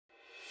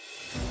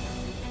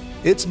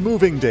It's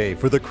moving day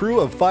for the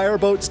crew of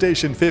Fireboat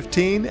Station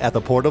 15 at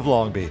the Port of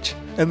Long Beach,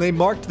 and they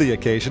marked the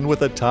occasion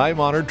with a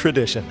time-honored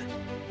tradition.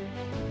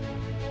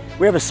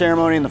 We have a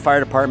ceremony in the fire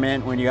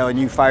department when you have a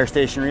new fire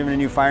station or even a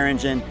new fire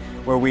engine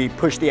where we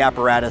push the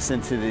apparatus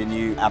into the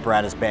new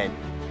apparatus bay.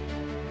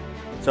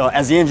 So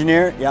as the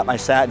engineer, I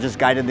just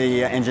guided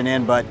the engine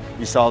in, but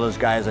you saw those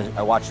guys,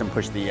 I watched them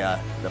push the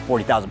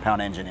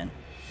 40,000-pound engine in.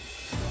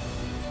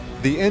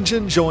 The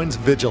engine joins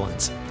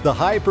Vigilance, the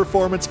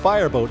high-performance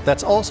fireboat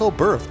that's also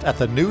berthed at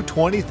the new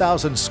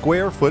 20,000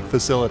 square foot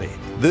facility.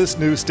 This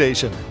new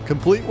station,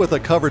 complete with a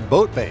covered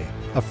boat bay,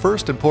 a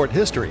first in port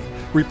history,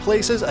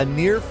 replaces a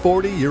near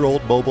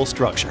 40-year-old mobile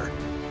structure.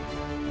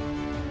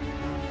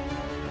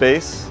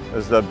 Space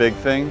is the big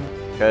thing,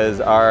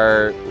 because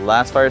our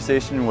last fire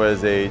station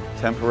was a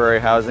temporary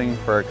housing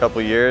for a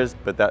couple years,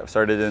 but that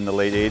started in the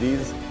late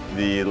 80s.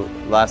 The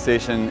last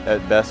station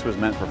at best was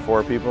meant for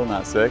 4 people,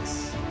 not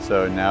 6.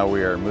 So now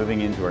we are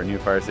moving into our new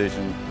fire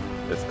station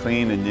that's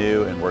clean and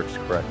new and works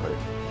correctly.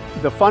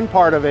 The fun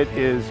part of it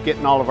is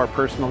getting all of our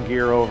personal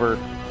gear over,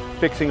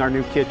 fixing our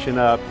new kitchen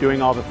up,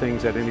 doing all the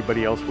things that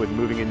anybody else would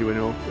moving into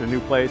a new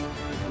place.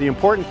 The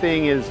important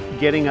thing is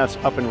getting us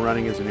up and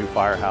running as a new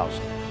firehouse.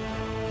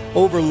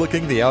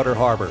 Overlooking the outer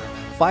harbor,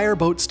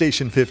 Fireboat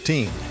Station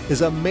 15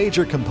 is a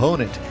major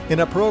component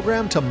in a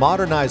program to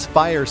modernize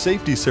fire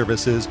safety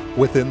services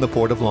within the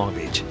Port of Long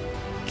Beach.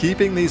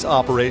 Keeping these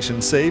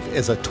operations safe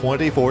is a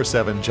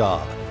 24/7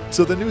 job,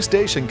 so the new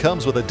station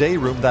comes with a day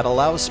room that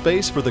allows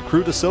space for the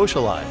crew to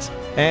socialize,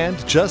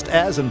 and just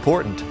as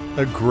important,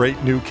 a great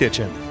new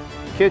kitchen.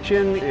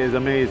 Kitchen is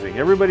amazing.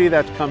 Everybody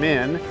that's come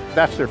in,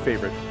 that's their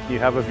favorite. You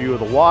have a view of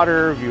the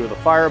water, view of the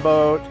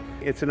fireboat.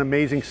 It's an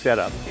amazing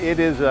setup. It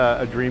is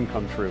a dream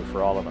come true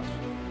for all of us.